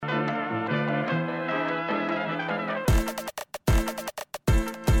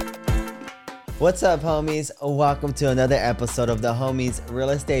What's up, homies? Welcome to another episode of the Homies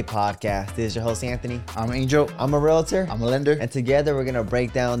Real Estate Podcast. This is your host, Anthony. I'm Angel. I'm a realtor. I'm a lender. And together we're going to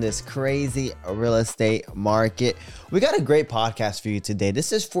break down this crazy real estate market. We got a great podcast for you today.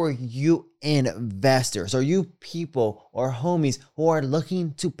 This is for you investors or you people or homies who are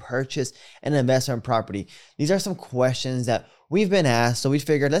looking to purchase an investment property. These are some questions that we've been asked, so we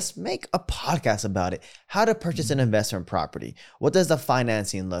figured let's make a podcast about it. How to purchase an investment property. What does the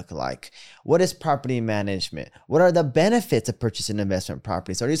financing look like? What is property management? What are the benefits of purchasing an investment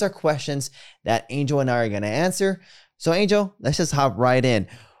property? So these are questions that Angel and I are going to answer. So Angel, let's just hop right in.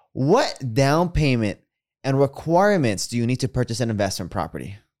 What down payment and requirements do you need to purchase an investment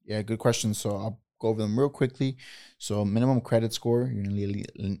property? Yeah, good question. So I'll go over them real quickly. So minimum credit score, you're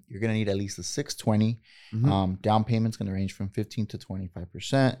gonna need at least a 620. Down payment's gonna range from 15 to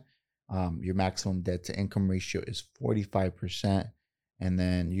 25%. Your maximum debt to income ratio is 45%. And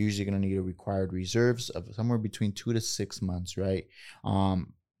then you're usually gonna need a required reserves of somewhere between 2 to 6 months, right?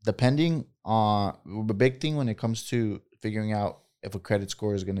 Depending on the big thing when it comes to figuring out if a credit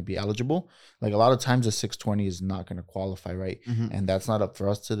score is going to be eligible, like a lot of times a 620 is not going to qualify, right? And that's not up for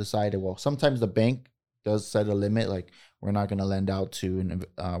us to decide. Well, sometimes the bank does set a limit, like we're not going to lend out to,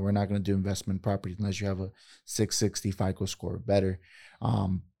 we're not going to do investment properties unless you have a 660 FICO score or better.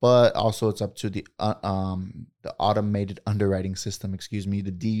 But also it's up to the automated underwriting system,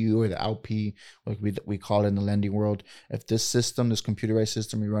 the DU or the LP, like we call it in the lending world. If this system, this computerized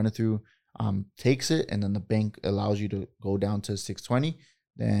system we run it through, takes it, and then the bank allows you to go down to 620,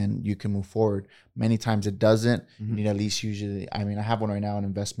 then you can move forward. Many times it doesn't. You need at least I have one right now, an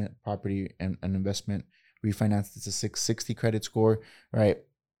investment property and an investment refinance. It's a 660 credit score, right?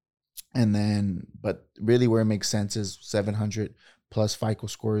 And then, but really where it makes sense is 700 plus FICO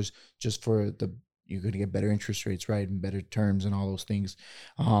scores, just for you're going to get better interest rates, right? And better terms and all those things.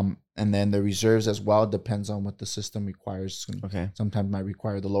 And then the reserves as well depends on what the system requires. Okay. Sometimes might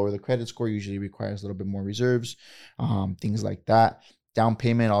require the lower the credit score, usually requires a little bit more reserves, things like that. Down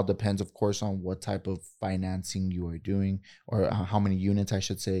payment all depends, of course, on what type of financing you are doing, or how many units, I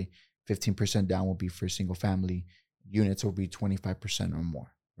should say. 15% down will be for single family. Units will be 25% or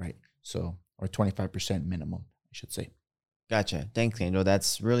more, right? So, or 25% minimum, I should say. Gotcha. Thanks, Angel.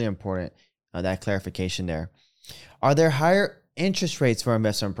 That's really important. That clarification there. Are there higher interest rates for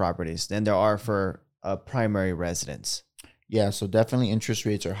investment properties than there are for a primary residence? Yeah, so definitely interest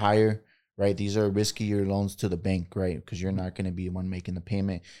rates are higher, right? These are riskier loans to the bank, right? Because you're not going to be the one making the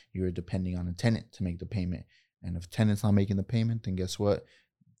payment. You're depending on a tenant to make the payment. And if tenant's not making the payment, then guess what?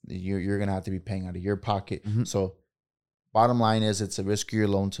 You're going to have to be paying out of your pocket. So bottom line is it's a riskier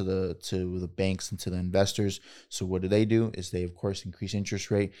loan to the banks and to the investors. So what do? Is they, of course, increase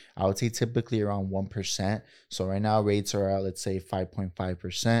interest rate. I would say typically around 1%. So right now rates are at, let's say,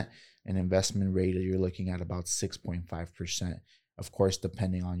 5.5%. An investment rate you're looking at about 6.5%. Of course,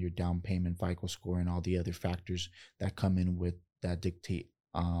 depending on your down payment, FICO score, and all the other factors that come in with that dictate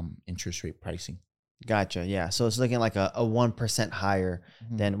interest rate pricing. Gotcha. Yeah. So it's looking like a 1% higher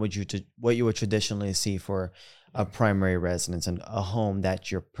than what you would traditionally see for a primary residence and a home that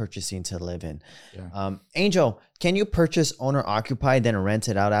you're purchasing to live in. Yeah. Angel, can you purchase owner occupied then rent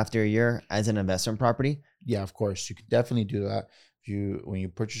it out after a year as an investment property? Yeah, of course. You can definitely do that. When you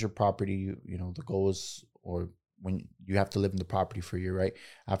purchase your property, the goal is, or when you have to live in the property for a year, right?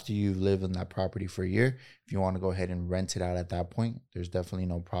 After you live in that property for a year, if you want to go ahead and rent it out at that point, there's definitely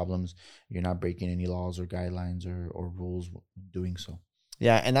no problems. You're not breaking any laws or guidelines or rules doing so.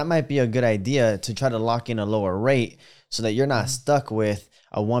 Yeah, and that might be a good idea to try to lock in a lower rate so that you're not stuck with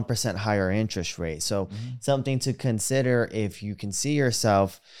a 1% higher interest rate. So something to consider if you can see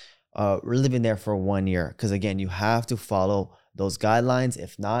yourself living there for 1 year. Because again, you have to follow those guidelines.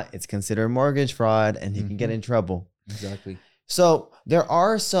 If not, it's considered mortgage fraud and you can get in trouble. Exactly. So there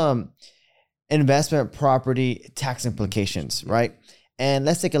are some investment property tax implications, right? And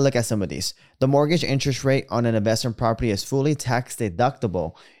let's take a look at some of these. The mortgage interest rate on an investment property is fully tax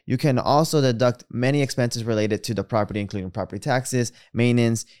deductible. You can also deduct many expenses related to the property, including property taxes,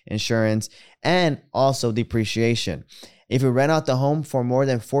 maintenance, insurance, and also depreciation. If you rent out the home for more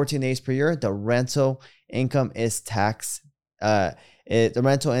than 14 days per year, the rental income is taxable,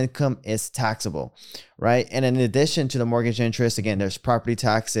 right? And in addition to the mortgage interest, again, there's property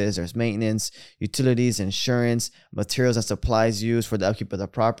taxes, there's maintenance, utilities, insurance, materials and supplies used for the upkeep of the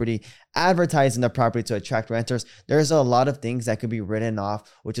property, advertising the property to attract renters. There's a lot of things that could be written off,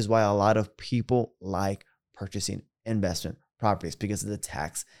 which is why a lot of people like purchasing investment properties because of the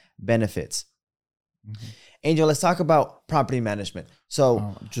tax benefits. Angel, let's talk about property management.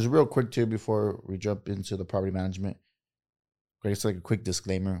 So just real quick too, before we jump into the property management, it's like a quick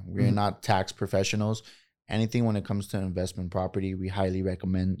disclaimer. We're not tax professionals. Anything when it comes to investment property, we highly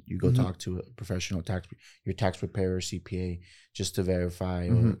recommend you go talk to a professional your tax preparer, CPA, just to verify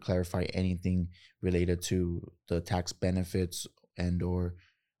or clarify anything related to the tax benefits and or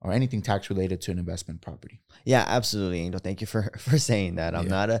anything tax related to an investment property. Yeah, absolutely, Angel. Thank you for saying that. I'm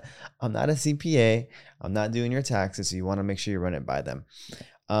not a CPA. I'm not doing your taxes, so you want to make sure you run it by them.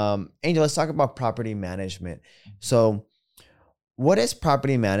 Angel, let's talk about property management. So what is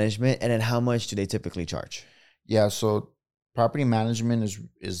property management, and then how much do they typically charge? Yeah, so property management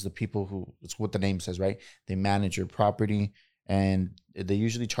is the people who, it's what the name says, right? They manage your property, and they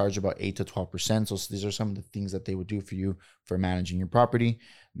usually charge about 8 to 12%. So these are some of the things that they would do for you for managing your property.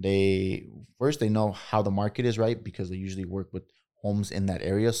 They know how the market is, right? Because they usually work with homes in that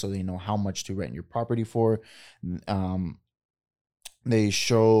area, so they know how much to rent your property for. They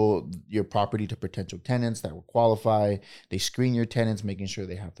show your property to potential tenants that will qualify. They screen your tenants, making sure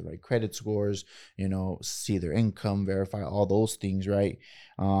they have the right credit scores, see their income, verify all those things, right?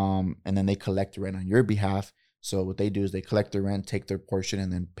 And then they collect rent on your behalf. So what they do is they collect the rent, take their portion,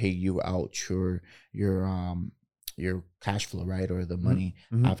 and then pay you out your cash flow, right? Or the money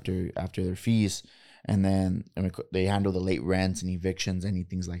after their fees. And then they handle the late rents and evictions, any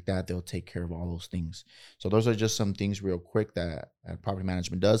things like that. They'll take care of all those things. So those are just some things real quick that property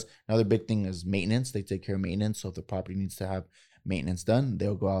management does. Another big thing is maintenance. They take care of maintenance. So if the property needs to have maintenance done,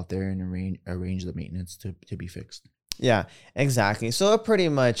 they'll go out there and arrange the maintenance to be fixed. Yeah, exactly. So it pretty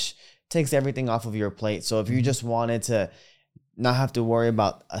much takes everything off of your plate. So if you just wanted to not have to worry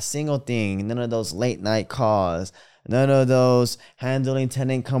about a single thing, none of those late night calls, none of those handling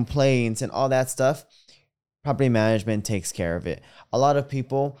tenant complaints and all that stuff, property management takes care of it. A lot of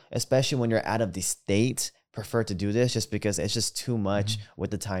people, especially when you're out of the state, prefer to do this just because it's just too much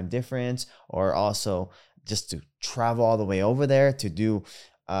with the time difference, or also just to travel all the way over there to do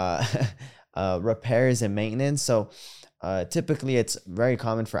repairs and maintenance. So typically it's very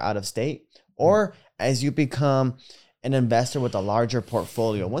common for out of state, or as you become an investor with a larger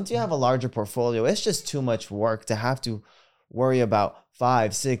portfolio. Once you have a larger portfolio, it's just too much work to have to worry about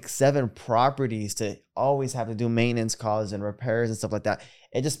 5, 6, 7 properties, to always have to do maintenance calls and repairs and stuff like that.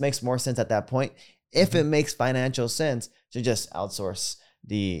 It just makes more sense at that point, if it makes financial sense, to just outsource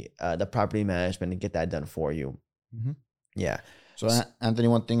the property management and get that done for you. Yeah. So Anthony,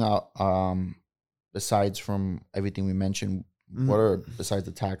 one thing besides from everything we mentioned, what are, besides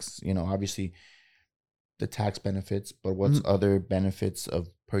the tax, obviously the tax benefits, but what's other benefits of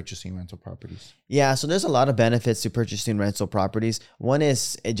purchasing rental properties? Yeah, so there's a lot of benefits to purchasing rental properties. One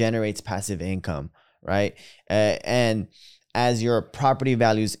is it generates passive income, right? And as your property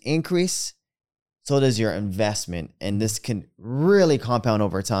values increase, so does your investment, and this can really compound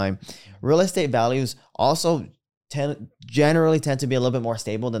over time. Real estate values also generally tend to be a little bit more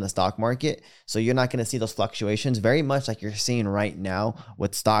stable than the stock market. So you're not going to see those fluctuations very much like you're seeing right now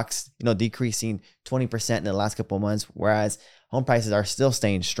with stocks, decreasing 20% in the last couple of months, whereas home prices are still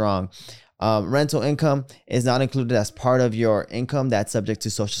staying strong. Rental income is not included as part of your income that's subject to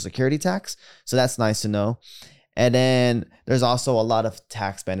Social Security tax. So that's nice to know. And then there's also a lot of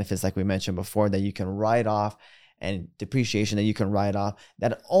tax benefits, like we mentioned before, that you can write off, and depreciation that you can write off,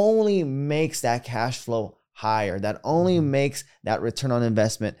 that only makes that cash flow higher, that only makes that return on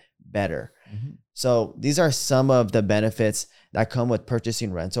investment better. So these are some of the benefits that come with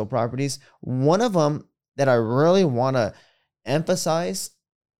purchasing rental properties. One of them that I really want to emphasize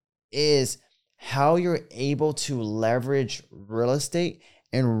is how you're able to leverage real estate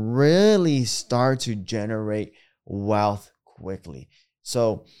and really start to generate wealth quickly.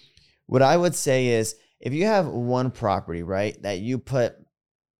 So what I would say is, if you have one property, right, that you put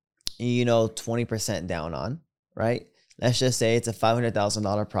 20% down on, right? Let's just say it's a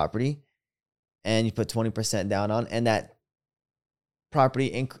 $500,000 property and you put 20% down on, and that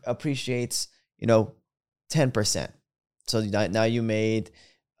property appreciates, 10%. So now you made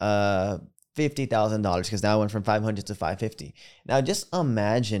 $50,000, because now it went from 500 to 550. Now just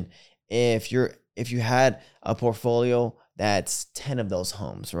imagine if you had a portfolio that's 10 of those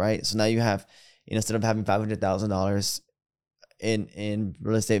homes, right? So now you have, instead of having $500,000 in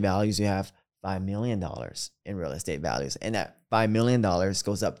real estate values, you have $5 million in real estate values. And that $5 million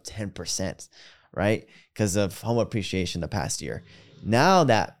goes up 10%, right? Because of home appreciation the past year. Now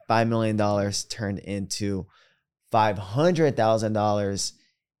that $5 million turned into $500,000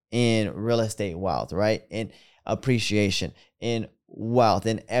 in real estate wealth, right? In appreciation, in wealth,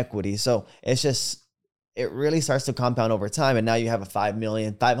 in equity. So it's just it really starts to compound over time. And now you have a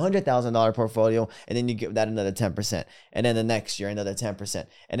 $5,500,000 portfolio, and then you give that another 10%. And then the next year, another 10%.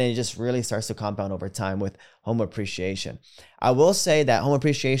 And then it just really starts to compound over time with home appreciation. I will say that home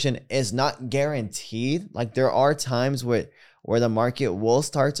appreciation is not guaranteed. Like there are times where the market will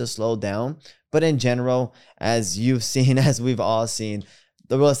start to slow down. But in general, as you've seen, as we've all seen,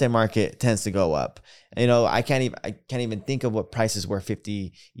 the real estate market tends to go up. You know, I can't even think of what prices were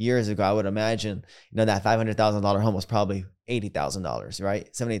 50 years ago. I would imagine, you know, that $500,000 home was probably $80,000,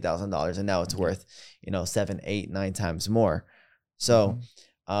 right? $70,000, and now it's worth, you know, 7, 8, 9 times more. So,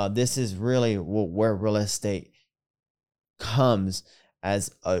 this is really where real estate comes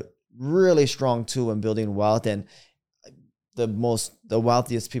as a really strong tool in building wealth. And the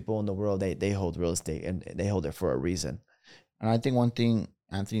wealthiest people in the world, they hold real estate, and they hold it for a reason. And I think one thing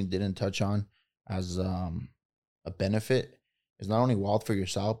Anthony didn't touch on as a benefit is not only wealth for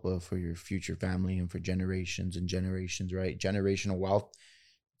yourself, but for your future family and for generations and generations, right? Generational wealth,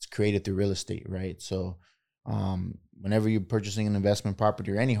 it's created through real estate, right? So whenever you're purchasing an investment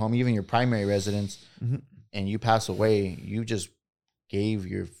property or any home, even your primary residence, and you pass away, you just gave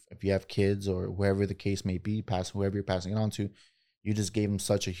if you have kids or whoever the case may be, whoever you're passing it on to, you just gave them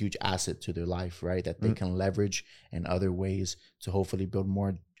such a huge asset to their life, right? That they can leverage in other ways to hopefully build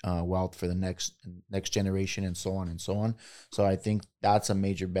more wealth for the next generation, and so on and so on. So I think that's a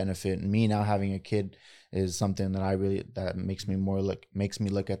major benefit. And me now having a kid is something that that makes me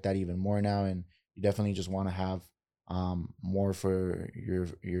look at that even more now. And you definitely just want to have more for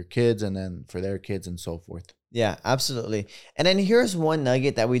your kids, and then for their kids, and so forth. Yeah, absolutely. And then here's one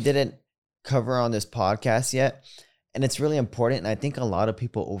nugget that we didn't cover on this podcast yet. And it's really important. And I think a lot of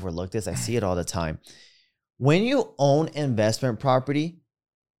people overlook this. I see it all the time. When you own investment property,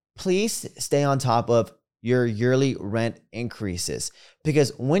 please stay on top of your yearly rent increases,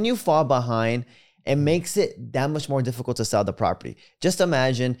 because when you fall behind, it makes it that much more difficult to sell the property. Just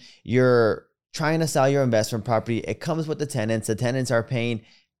imagine you're trying to sell your investment property. It comes with the tenants. The tenants are paying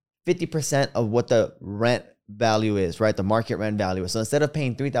 50% of what the rent value is, right? The market rent value is. So instead of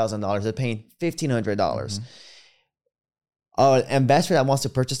paying $3,000, they're paying $1,500. An investor that wants to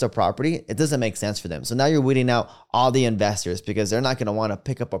purchase a property, it doesn't make sense for them. So now you're weeding out all the investors, because they're not going to want to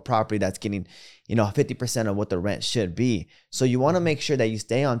pick up a property that's getting, 50% of what the rent should be. So you want to make sure that you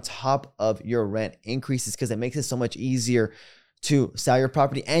stay on top of your rent increases, because it makes it so much easier to sell your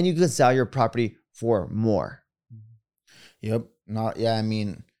property, and you can sell your property for more. Yep. I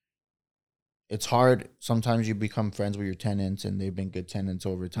mean, it's hard. Sometimes you become friends with your tenants, and they've been good tenants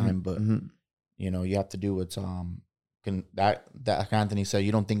over time, but you have to do what's that Anthony said,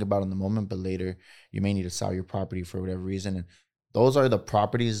 you don't think about it in the moment, but later you may need to sell your property for whatever reason. And those are the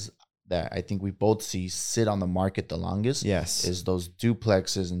properties that I think we both see sit on the market the longest. Yes. Is those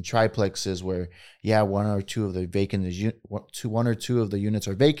duplexes and triplexes where, one or two of the units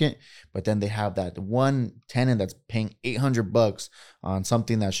are vacant, but then they have that one tenant that's paying $800 on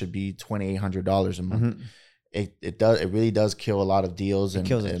something that should be $2,800 a month. It really does kill a lot of deals. It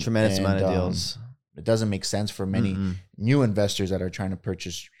kills a tremendous amount of deals. It doesn't make sense for many new investors that are trying to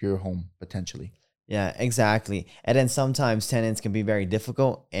purchase your home potentially. Yeah, exactly. And then sometimes tenants can be very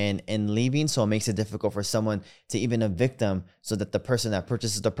difficult in leaving. So it makes it difficult for someone to even evict them, so that the person that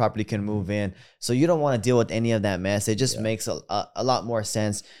purchases the property can move in. So you don't want to deal with any of that mess. It just makes a lot more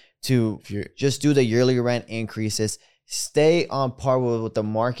sense to just do the yearly rent increases, stay on par with what the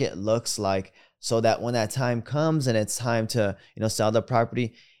market looks like, so that when that time comes and it's time to, sell the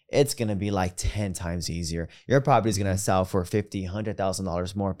property, it's going to be like 10 times easier. Your property is going to sell for $50,000,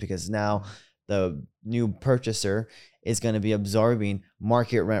 $100,000 more, because now the new purchaser is going to be absorbing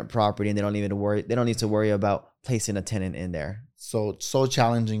market rent property, and they don't need to worry about placing a tenant in there. So it's so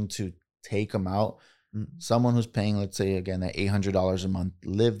challenging to take them out. Someone who's paying, let's say again, that $800 a month,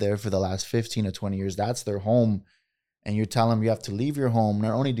 lived there for the last 15 or 20 years. That's their home. And you tell them you have to leave your home.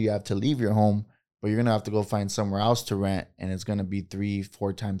 Not only do you have to leave your home, but you're going to have to go find somewhere else to rent, and it's going to be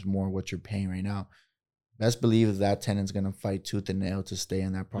 3-4 times more what you're paying right now. Best believe that tenant's going to fight tooth and nail to stay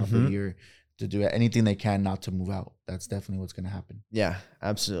in that property or to do anything they can not to move out. That's definitely what's going to happen. Yeah,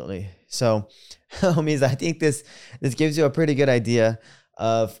 absolutely. So, homies, I think this gives you a pretty good idea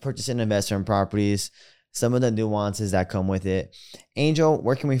of purchasing investment properties, some of the nuances that come with it. Angel,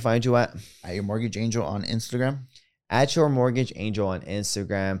 where can we find you at? At Your Mortgage Angel on Instagram. At Your Mortgage Angel on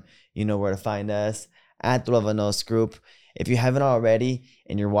Instagram. You know where to find us, at Luevanos Group. If you haven't already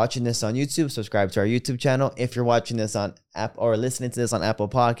and you're watching this on YouTube, subscribe to our YouTube channel. If you're watching this on app or listening to this on Apple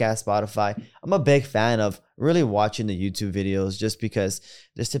Podcasts, Spotify, I'm a big fan of really watching the YouTube videos, just because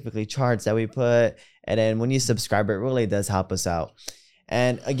there's typically charts that we put. And then when you subscribe, it really does help us out.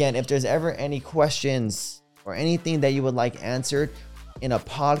 And again, if there's ever any questions or anything that you would like answered in a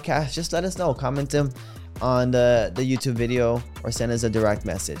podcast, just let us know. Comment them on the YouTube video or send us a direct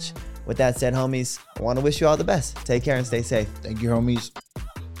message. With that said, homies, I want to wish you all the best. Take care and stay safe. Thank you, homies.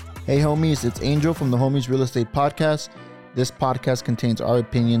 Hey, homies, it's Angel from the Homies Real Estate Podcast. This podcast contains our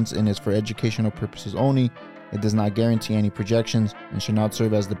opinions and is for educational purposes only. It does not guarantee any projections and should not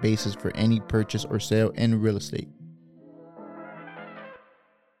serve as the basis for any purchase or sale in real estate.